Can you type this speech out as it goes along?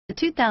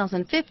The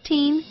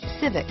 2015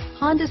 Civic,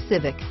 Honda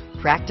Civic.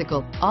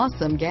 Practical,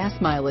 awesome gas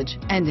mileage,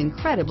 and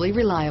incredibly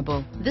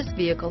reliable. This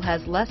vehicle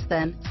has less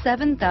than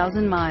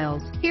 7,000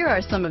 miles. Here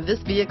are some of this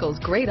vehicle's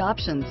great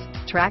options: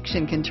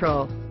 traction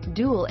control,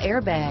 dual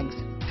airbags,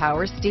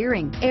 power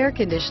steering, air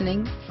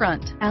conditioning,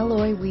 front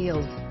alloy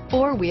wheels,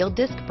 four-wheel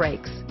disc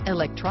brakes,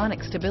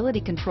 electronic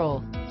stability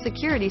control,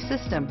 security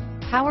system,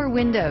 power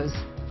windows,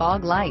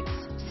 fog lights,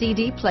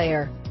 CD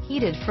player,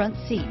 heated front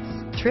seats,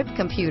 trip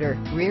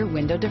computer, rear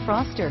window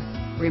defroster,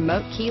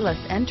 remote keyless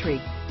entry,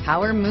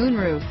 power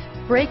moonroof,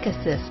 brake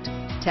assist,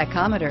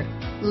 tachometer,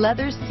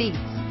 leather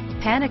seats,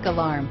 panic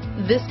alarm.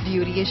 This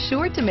beauty is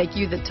sure to make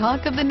you the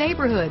talk of the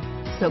neighborhood.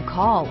 So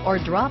call or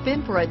drop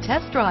in for a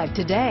test drive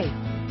today.